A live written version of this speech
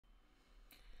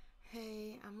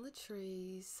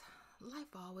Latrice,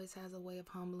 life always has a way of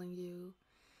humbling you.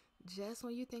 Just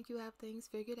when you think you have things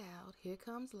figured out, here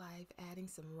comes life adding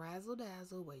some razzle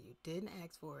dazzle where you didn't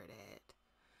ask for it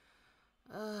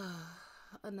at.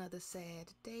 Another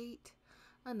sad date,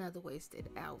 another wasted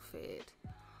outfit.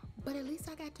 But at least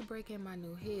I got to break in my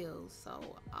new heels,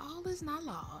 so all is not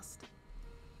lost.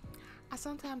 I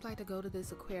sometimes like to go to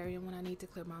this aquarium when I need to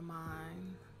clear my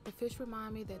mind. The fish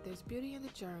remind me that there's beauty in the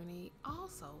journey,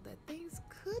 also that things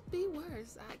could be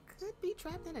worse. I could be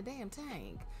trapped in a damn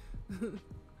tank.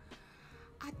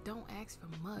 I don't ask for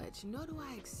much, nor do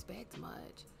I expect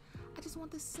much. I just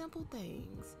want the simple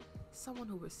things. Someone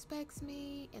who respects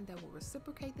me and that will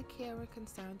reciprocate the care and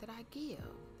concern that I give.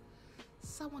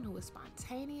 Someone who is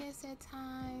spontaneous at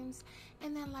times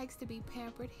and that likes to be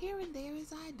pampered here and there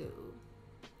as I do.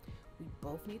 We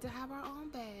both need to have our own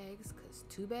bags because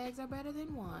two bags are better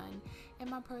than one, and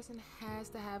my person has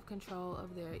to have control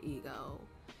of their ego.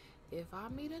 If I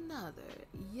meet another,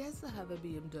 yes, I have a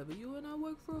BMW and I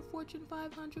work for a Fortune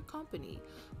 500 company,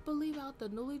 but leave out the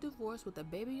newly divorced with a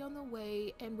baby on the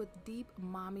way and with deep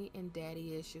mommy and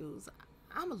daddy issues,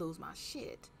 I'ma lose my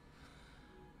shit.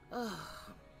 Ugh,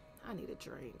 I need a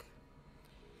drink.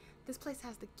 This place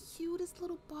has the cutest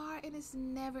little bar and it's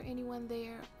never anyone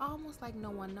there, almost like no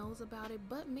one knows about it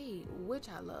but me, which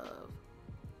I love.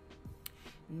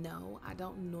 No, I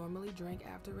don't normally drink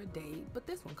after a date, but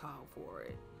this one called for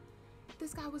it.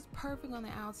 This guy was perfect on the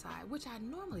outside, which I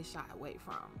normally shy away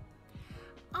from.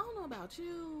 I don't know about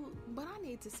you, but I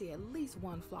need to see at least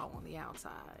one flaw on the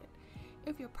outside.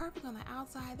 If you're perfect on the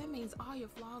outside, that means all your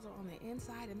flaws are on the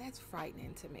inside, and that's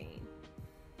frightening to me.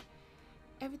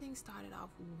 Everything started off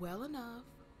well enough,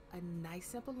 a nice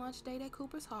simple lunch date at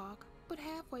Cooper's Hawk, but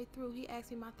halfway through he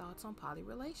asked me my thoughts on poly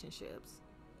relationships.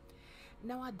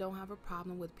 Now, I don't have a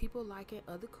problem with people liking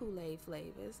other Kool-Aid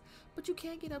flavors, but you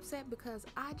can't get upset because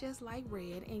I just like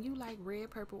red and you like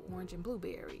red, purple, orange, and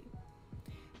blueberry.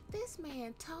 This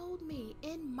man told me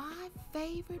in my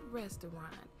favorite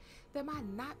restaurant that my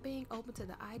not being open to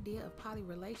the idea of poly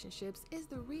relationships is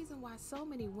the reason why so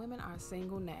many women are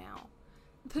single now.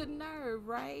 The nerve,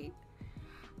 right?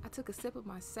 I took a sip of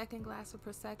my second glass of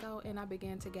Prosecco and I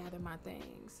began to gather my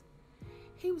things.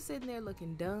 He was sitting there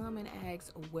looking dumb and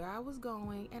asked where I was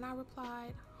going, and I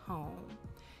replied, home,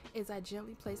 as I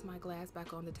gently placed my glass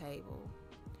back on the table.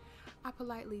 I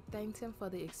politely thanked him for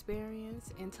the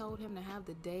experience and told him to have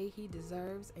the day he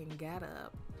deserves and got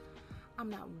up. I'm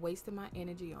not wasting my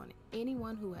energy on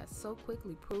anyone who has so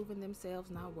quickly proven themselves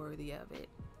not worthy of it.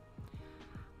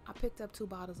 I picked up 2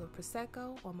 bottles of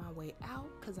Prosecco on my way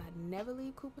out because I'd never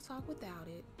leave Cooper's Hawk without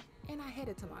it, and I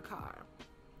headed to my car.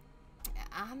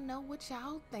 I know what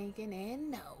y'all thinking,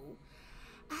 and no,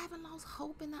 I haven't lost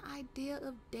hope in the idea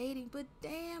of dating, but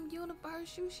damn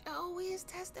universe, you sure is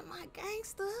testing my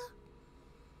gangster.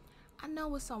 I know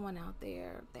with someone out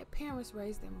there that parents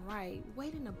raised them right,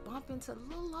 waiting to bump into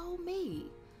little old me.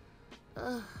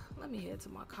 Let me head to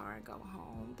my car and go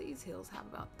home. These hills have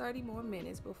about 30 more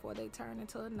minutes before they turn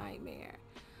into a nightmare.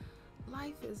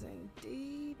 Life is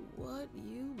indeed what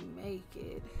you make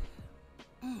it.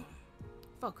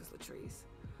 Focus, Latrice.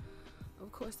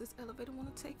 Of course, this elevator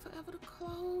want to take forever to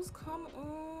close. Come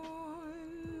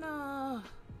on.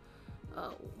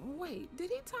 Wait, did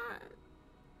he turn?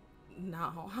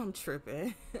 No, I'm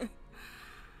tripping.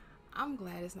 I'm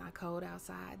glad it's not cold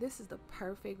outside. This is the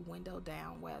perfect window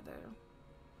down weather.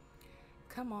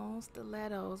 Come on,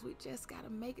 stilettos. We just gotta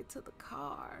make it to the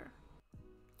car.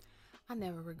 I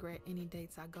never regret any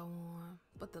dates I go on,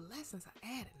 but the lessons are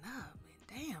adding up, and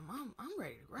damn, I'm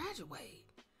ready to graduate.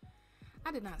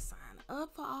 I did not sign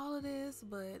up for all of this,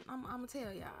 but I'm gonna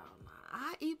tell y'all,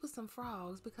 I eat with some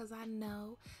frogs because I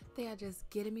know they are just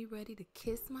getting me ready to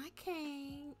kiss my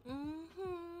king.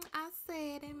 I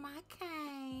said in my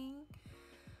king.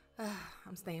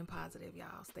 I'm staying positive,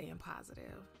 y'all, staying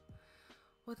positive.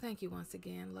 Well, thank you once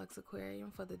again, Lux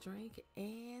Aquarium, for the drink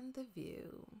and the view.